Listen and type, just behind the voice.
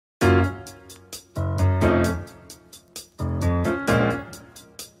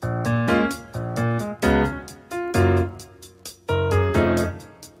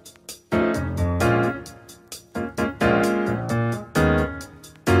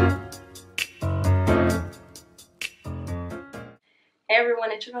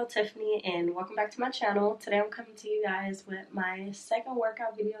everyone, it's your girl Tiffany and welcome back to my channel. Today I'm coming to you guys with my second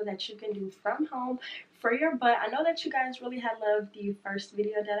workout video that you can do from home for your butt. I know that you guys really had loved the first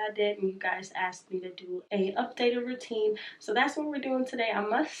video that I did and you guys asked me to do a updated routine. So that's what we're doing today. I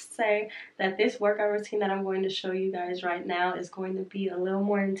must say that this workout routine that I'm going to show you guys right now is going to be a little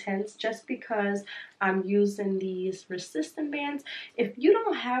more intense just because I'm using these resistance bands. If you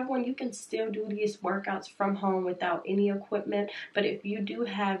don't have one, you can still do these workouts from home without any equipment. But if you do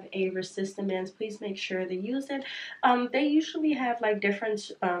have a resistance bands, please make sure to use it. They usually have like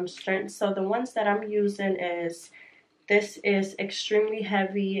different strengths. So the ones that I'm using this is extremely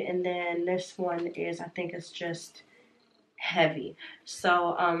heavy, and then this one is, I think it's just heavy.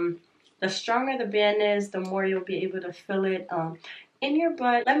 So the stronger the band is, the more you'll be able to feel it in your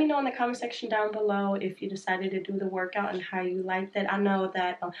butt. Let me know in the comment section down below if you decided to do the workout and how you liked it. I know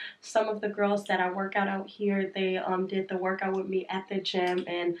that some of the girls that I work out here, they did the workout with me at the gym,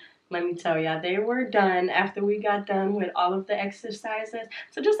 and let me tell y'all, they were done after we got done with all of the exercises.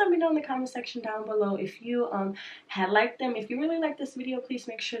 So just let me know in the comment section down below if you had liked them. If you really like this video, please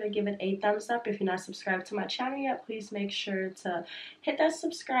make sure to give it a thumbs up. If you're not subscribed to my channel yet, please make sure to hit that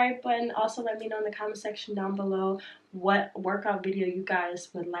subscribe button. Also, let me know in the comment section down below what workout video you guys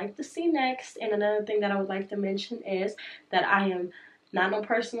would like to see next. And another thing that I would like to mention is that I am not no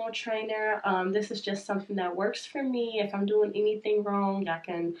personal trainer. This is just something that works for me. If I'm doing anything wrong, y'all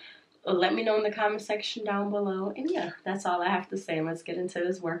can let me know in the comment section down below. And yeah, that's all I have to say. Let's get into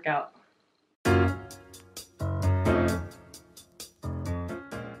this workout.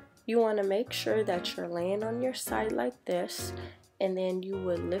 You want to make sure that you're laying on your side like this, and then you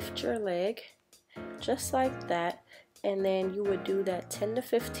would lift your leg just like that, and then you would do that 10 to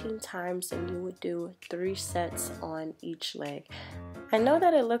 15 times, and you would do 3 sets on each leg. I know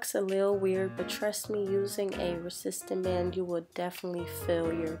that it looks a little weird, but trust me, using a resistance band, you will definitely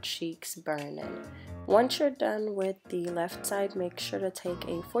feel your cheeks burning. Once you're done with the left side, make sure to take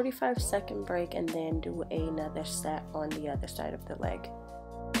a 45-second break and then do another set on the other side of the leg.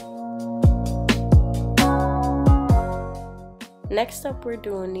 Next up, we're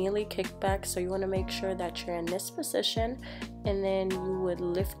doing kneeling kickback, so you want to make sure that you're in this position, and then you would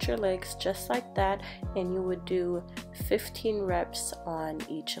lift your legs just like that, and you would do 15 reps on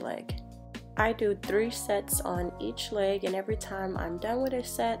each leg. I do 3 sets on each leg, and every time I'm done with a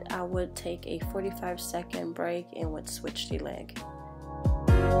set, I would take a 45-second break and would switch the leg.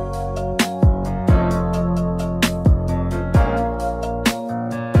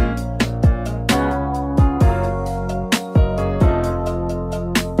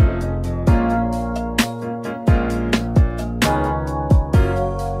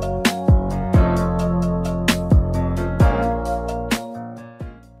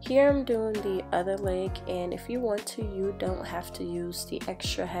 Here I'm doing the other leg, and if you want to, you don't have to use the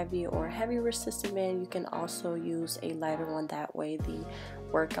extra heavy or heavy resistance band. You can also use a lighter one. That way the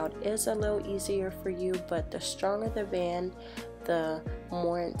workout is a little easier for you, but the stronger the band, the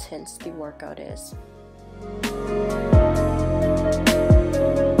more intense the workout is.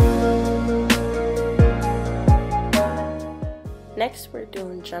 Next, we're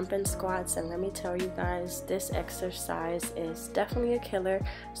doing jumping squats, and let me tell you guys, this exercise is definitely a killer.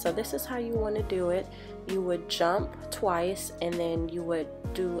 So this is how you want to do it. You would jump twice, and then you would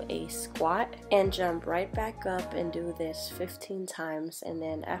do a squat and jump right back up and do this 15 times. And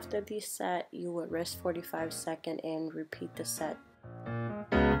then after the set, you would rest 45 seconds and repeat the set.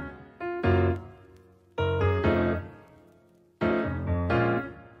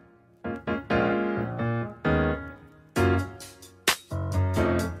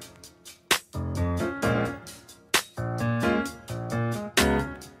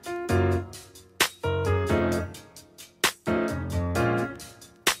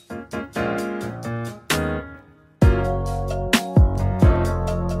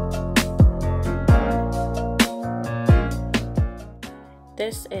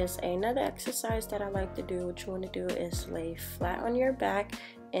 This is another exercise that I like to do. What you want to do is lay flat on your back,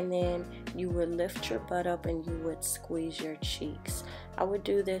 and then you would lift your butt up and you would squeeze your cheeks. I would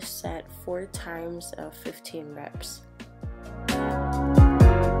do this set 4 times of 15 reps.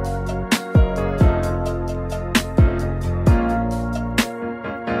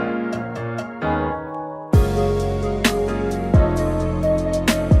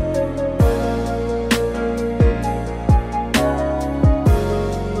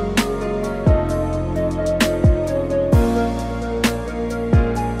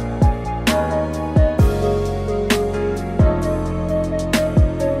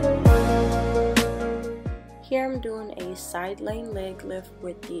 Here I'm doing a side lane leg lift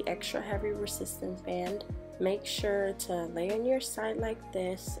with the extra heavy resistance band. Make sure to lay on your side like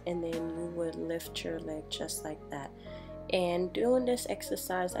this, and then you would lift your leg just like that. And doing this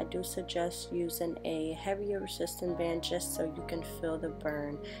exercise, I do suggest using a heavier resistance band just so you can feel the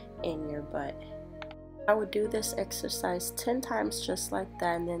burn in your butt. I would do this exercise 10 times just like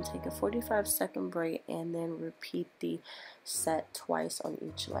that, and then take a 45-second break, and then repeat the set twice on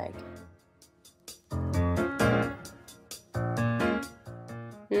each leg.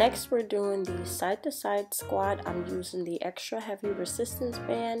 Next, we're doing the side-to-side squat. I'm using the extra heavy resistance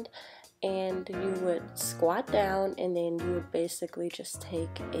band, and you would squat down, and then you would basically just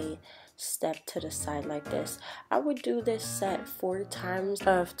take a step to the side like this. I would do this set 4 times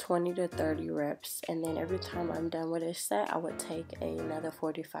of 20 to 30 reps, and then every time I'm done with this set, I would take another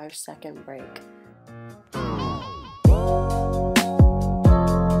 45-second break.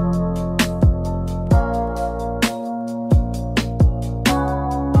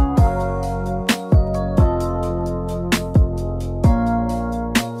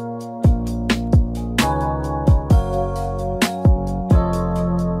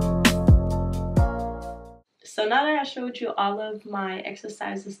 So now that I showed you all of my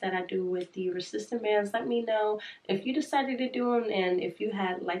exercises that I do with the resistance bands, let me know if you decided to do them, and if you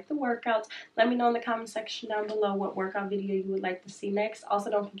had liked the workouts, let me know in the comment section down below what workout video you would like to see next.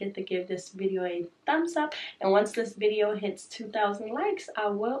 Also, don't forget to give this video a thumbs up, and once this video hits 2,000 likes, I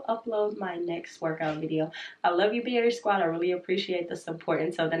will upload my next workout video. I love you, Berry Squad. I really appreciate the support.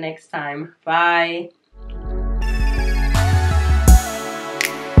 Until the next time, bye.